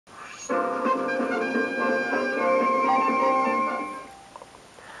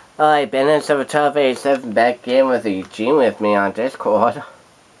Alright, Bennett of 1287 back in with Eugene with me on Discord.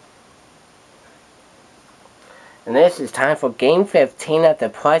 And this is time for Game 15 at The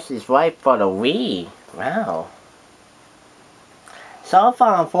Price is Right for the Wii. Wow. So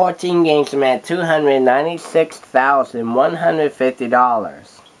far on 14 games, I'm at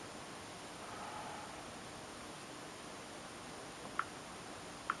 $296,150.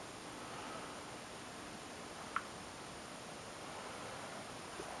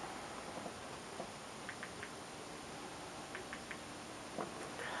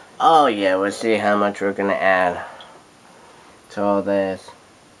 Oh yeah, we'll see how much we're gonna add to all this.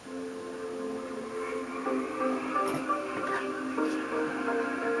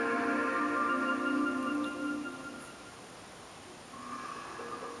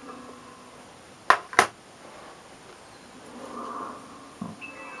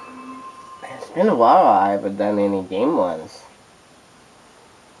 It's been a while I haven't done any game ones.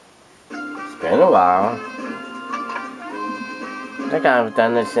 It's been a while. I think I've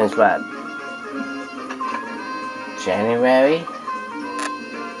done this since what? January? It's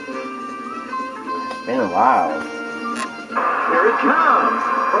been a while. Here it comes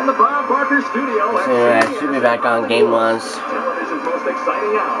from the Bob Barker Studio. So I should be back on game ones. Television's most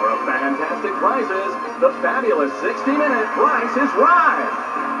exciting hour of fantastic prizes. The fabulous 60-minute Price is Right.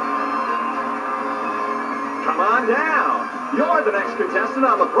 Come on down. You're the next contestant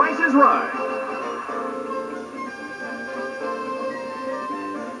on The Price is Right.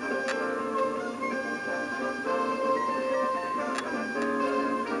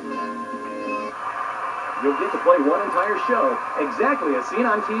 You'll get to play one entire show, exactly as seen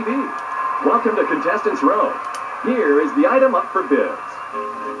on TV. Welcome to Contestants Row. Here is the item up for bids.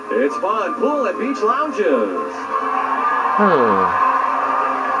 It's fun pool and beach lounges.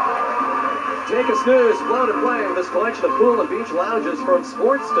 Take a snooze, float and play with this collection of pool and beach lounges from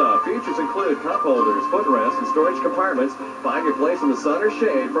Sports Stuff. Features include cup holders, footrests, and storage compartments. Find your place in the sun or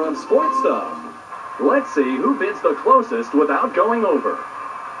shade from Sports Stuff. Let's see who bids the closest without going over.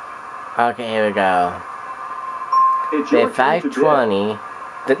 Okay, here we go. Bid 520.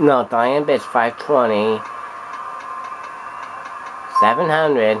 No, Diane bids 520.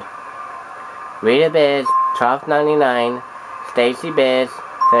 700. Rita bids $12.99. Stacy bids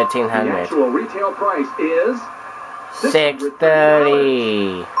 $1,300. The actual retail price is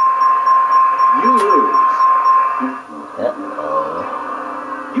 $630. You lose.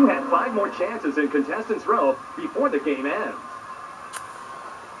 Uh-oh. You have 5 more chances in Contestants Row before the game ends.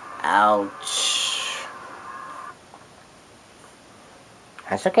 Ouch.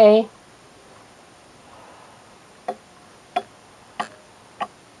 That's okay.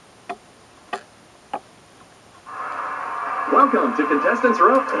 Welcome to Contestants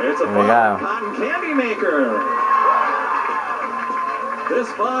Row. It's a fun cotton candy maker. This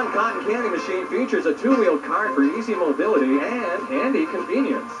fun cotton candy machine features a 2-wheel cart for easy mobility and handy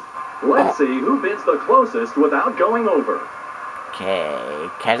convenience. Let's see who bids the closest without going over. Okay,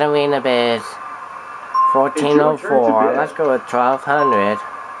 Katarina bids 1404. Let's go with 1200.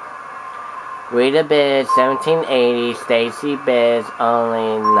 Rita bids 1780. Stacy bids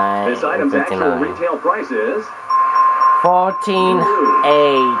only 959. This item's actual retail price is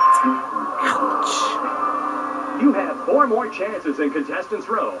 14.8. Ouch. You have 4 more chances in Contestants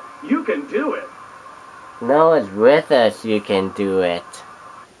Row. You can do it. No, it's with us. You can do it.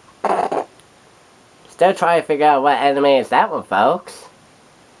 Still trying to figure out what anime is that one, folks.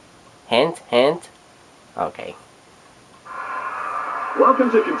 Hint, hint. Okay.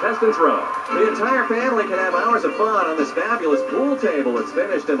 Welcome to Contestants Row. The entire family can have hours of fun on this fabulous pool table. It's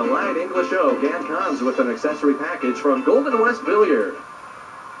finished in the light English oak and comes with an accessory package from Golden West Billiard.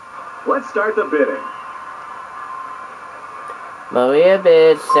 Let's start the bidding. Maria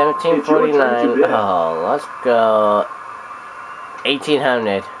bids 1749. Oh, let's go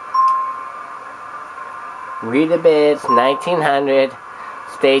 1800. Rita bids 1900.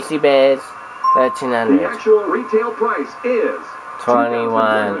 Stacy bids 1300. The actual retail price is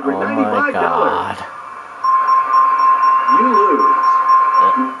 21. Oh my God. You lose.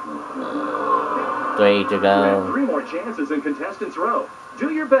 3 to You go. have 3 more chances in Contestants Row.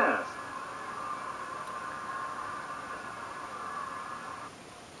 Do your best.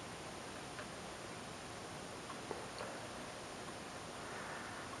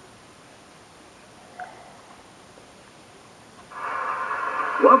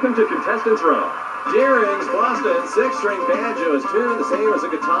 Welcome to Contestants Row. Deering's Boston 6-string banjo is tuned the same as a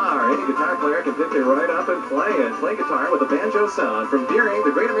guitar. Any guitar player can pick it right up and play it. Play guitar with a banjo sound from Deering,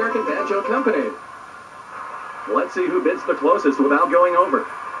 the Great American Banjo Company. Let's see who bids the closest without going over.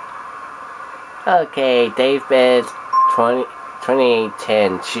 Okay, Dave bids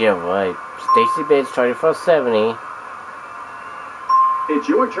 2810 Chevrolet. Stacy bids 2470. It's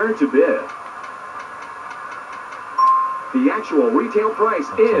your turn to bid. The actual retail price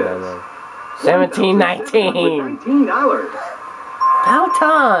is $17.19. $19. About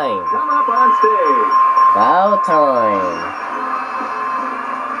time. Come up on stage. About time.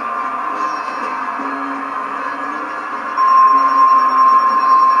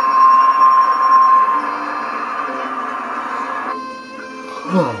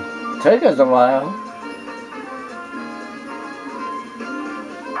 Took us a while.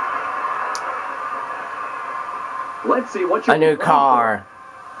 Let's see what you're A new car.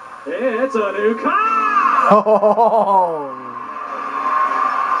 It's a new car! Oh,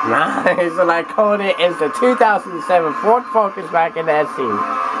 nice. And I called it is the 2007 Ford Focus Wagon SE.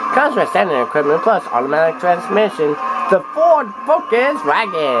 Comes with standard equipment plus automatic transmission. The Ford Focus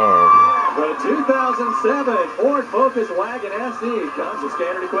Wagon. The 2007 Ford Focus Wagon SE comes with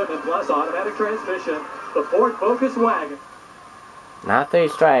standard equipment plus automatic transmission. The Ford Focus Wagon. Not 3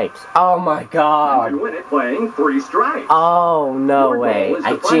 strikes. Oh my god. You can win it playing 3 strikes. Oh, no way.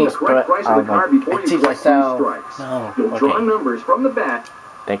 I jinxed the price of the car before you play 3 strikes. No. You'll draw numbers from the bat.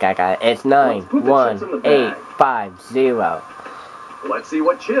 Think I got it. It's 9, 1, 8, 5, 0. Let's see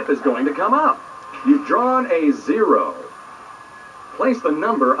what chip is going to come up. You've drawn a 0. Place the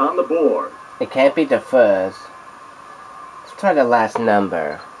number on the board. It can't be the first. Let's try the last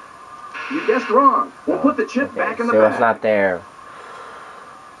number. You guessed wrong. We'll put the chip back in the bag. It's not there.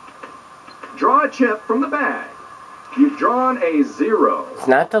 Draw a chip from the bag. You've drawn a 0. It's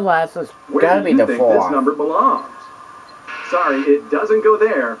not the last. It's Where gotta do be you the think 4. this number belongs? Sorry, it doesn't go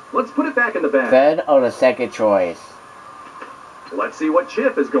there. Let's put it back in the bag. Third or the second choice? Let's see what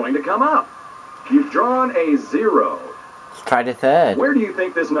chip is going to come up. You've drawn a 0. Let's try the third. Where do you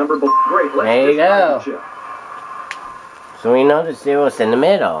think this number belongs? Great, let's There you discard go. the chip. So we know the 0's in the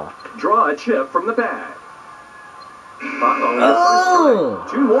middle. Draw a chip from the bag. Oh!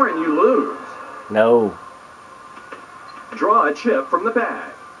 2 more and you lose. No. Draw a chip from the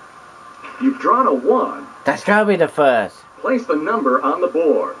bag. You've drawn a 1. That's gotta be the first. Place the number on the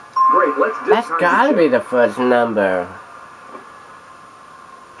board. Great, let's discard That's gotta the be chip. the first number.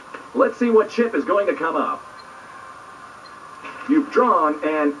 Let's see what chip is going to come up. You've drawn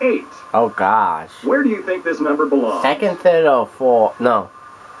an 8. Oh gosh. Where do you think this number belongs? Second, third, or fourth? No.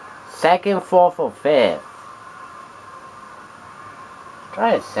 Second, fourth, or fifth?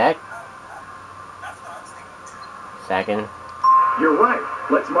 Try a second. You're right.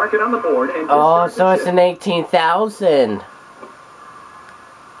 Let's mark it on the board and Oh, discard so the it's chip. an 18,000.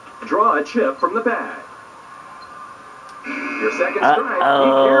 Draw a chip from the bag. Your second strike. Uh-oh.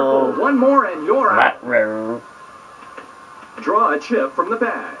 Be careful. 1 more and you're out. Ruh-roh. Draw a chip from the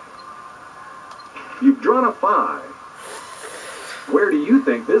bag. You've drawn a 5. Where do you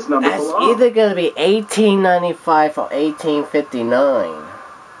think this number That's belongs? either gonna be 1895 or 1859.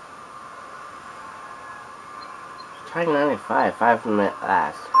 Try 95, 5 from the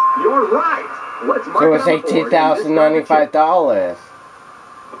last. You're right. Let's mark So it it's on the board and discard the chip. $18,095.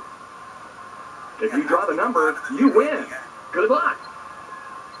 If you draw the number, you win. Good luck.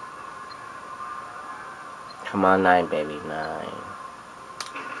 Come on, 9, baby, 9.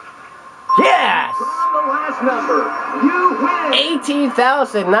 Yes! Draw the last number. You win.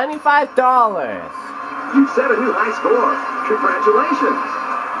 $18,095. You set a new high score. Congratulations.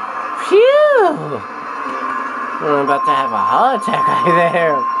 Phew! I'm about to have a heart attack right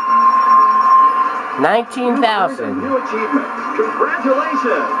there. 19,000. New achievement.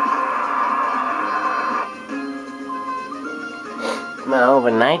 Congratulations. I'm at over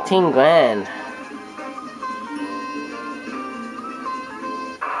 19 grand.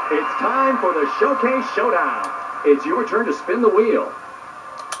 It's time for the Showcase Showdown. It's your turn to spin the wheel.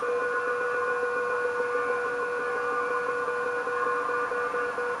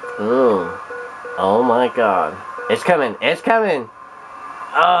 Ooh. Oh my god. It's coming. It's coming.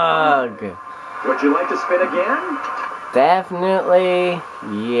 Ugh. Would you like to spin again? Definitely.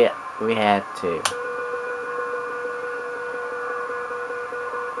 Yeah, we had to.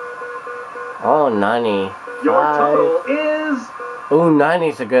 Oh, 90. Your total is Ooh,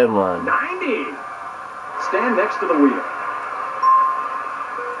 90's a good one. 90. Stand next to the wheel.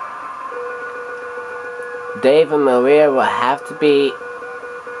 Dave and Maria will have to be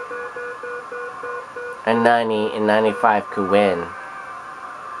a 90 and 95 could win.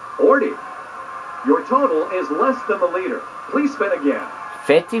 40. Your total is less than the leader. Please spin again.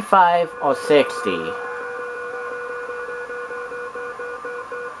 55 or 60.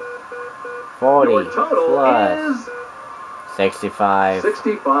 40 Your total plus is 65.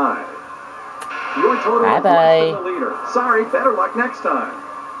 65. Your total is less Bye-bye. than the leader. Sorry, better luck next time.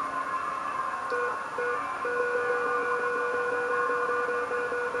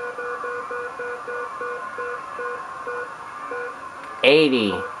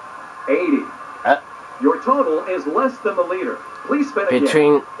 $80. 80. Your total is less than the leader. Please spin again.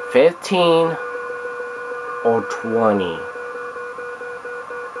 Between 15 or 20.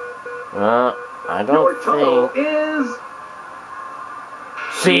 I don't Your total think. is...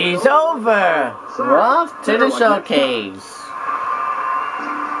 She's over. We're off to the showcase.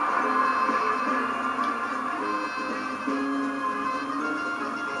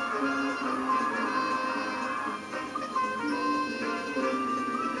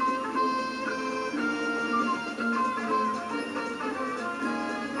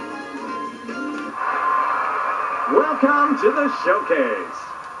 Welcome to the showcase.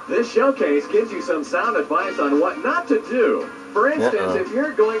 This showcase gives you some sound advice on what not to do. For instance, if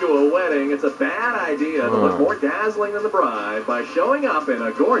you're going to a wedding, it's a bad idea to look more dazzling than the bride by showing up in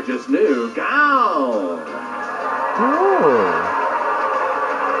a gorgeous new gown.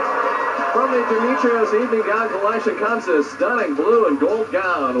 From the Demetrios Evening Gown Collection comes this stunning blue and gold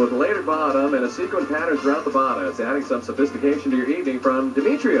gown with layered bottom and a sequin pattern throughout the bodice, adding some sophistication to your evening from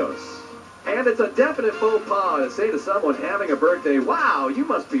Demetrios. And it's a definite faux pas to say to someone having a birthday, wow, you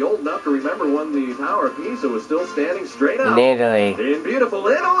must be old enough to remember when the Tower of Pisa was still standing straight up. In Italy. In beautiful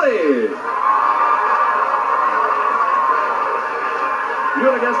Italy. You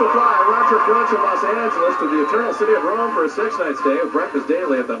and a guest will fly Roger Coach from Los Angeles to the eternal city of Rome for a 6-night stay with breakfast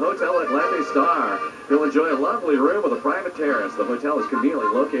daily at the Hotel Atlante Star. You'll enjoy a lovely room with a private terrace. The hotel is conveniently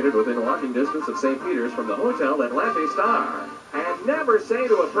located within walking distance of St. Peter's from the Hotel Atlante Star. And never say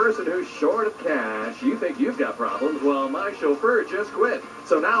to a person who's short of cash, you think you've got problems, well, my chauffeur just quit.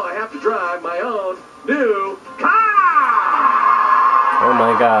 So now I have to drive my own new car! Oh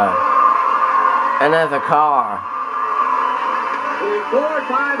my God. Another car. The Ford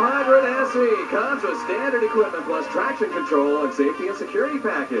 500 SE comes with standard equipment plus traction control and safety and security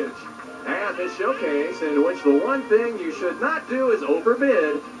package. And this showcase, in which the one thing you should not do is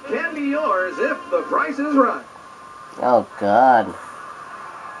overbid, can be yours if the price is right. Oh God.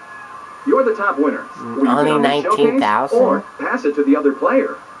 You're the top winner. Will you Only bid on this showcase 19,000? or pass it to the other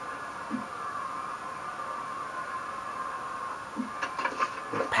player?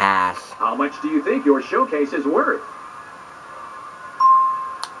 Pass. How much do you think your showcase is worth?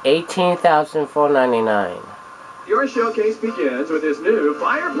 $18,499. Your showcase begins with this new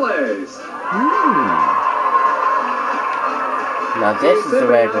fireplace. Now this is the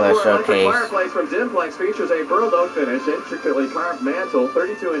regular showcase. The fireplace from Dimplex features a burled oak finish, intricately carved mantle,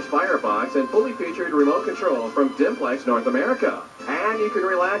 32-inch firebox, and fully featured remote control from Dimplex North America. And you can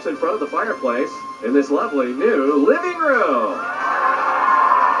relax in front of the fireplace in this lovely new living room.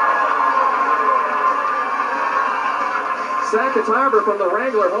 Sackett's Harbor from the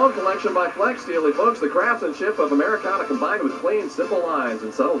Wrangler Home Collection by Flex Steel evokes the craftsmanship of Americana combined with clean, simple lines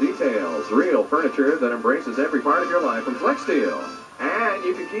and subtle details. Real furniture that embraces every part of your life from Flex Steel. And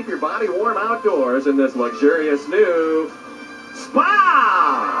you can keep your body warm outdoors in this luxurious new spa!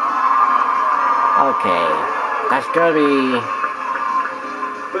 Okay. That's gonna be...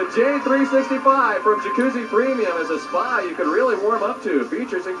 The J365 from Jacuzzi Premium is a spa you can really warm up to.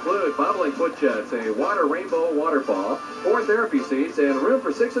 Features include bubbling foot jets, a water rainbow waterfall, 4 therapy seats, and room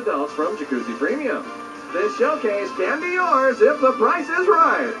for 6 adults from Jacuzzi Premium. This showcase can be yours if the price is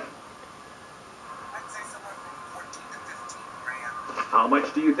right. I'd say somewhere from 14 to 15 grand. How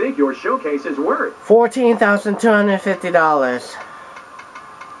much do you think your showcase is worth? $14,250.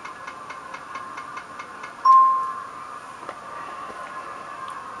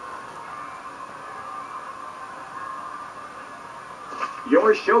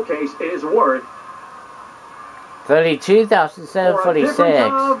 Your showcase is worth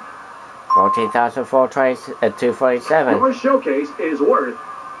 $32,746. $14,247. Your showcase is worth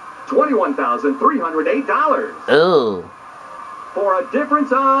 $21,308. Ooh. For a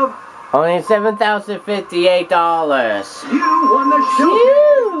difference of Only $7,058. you won the showcase.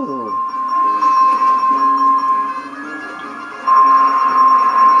 Phew.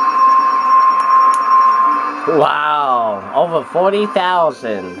 Wow, over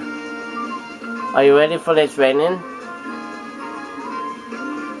 40,000. Are you ready for this raining?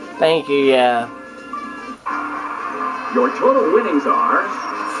 Thank you, yeah. Your total winnings are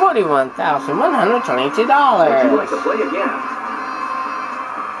 $41,122. Would you like to play again?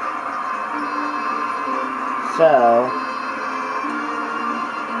 So,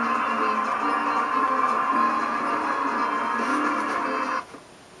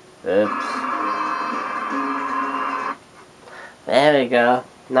 oops. There we go.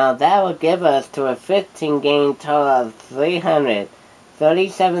 Now that will give us to a 15 game total of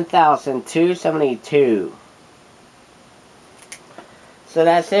 $337,272. So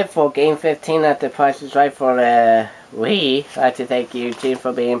that's it for game 15 at The Price is Right for the Wii. I'd like to thank you, team,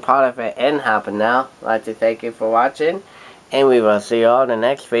 for being part of it and helping out. I'd like to thank you for watching. And we will see you all in the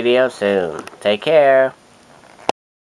next video soon. Take care.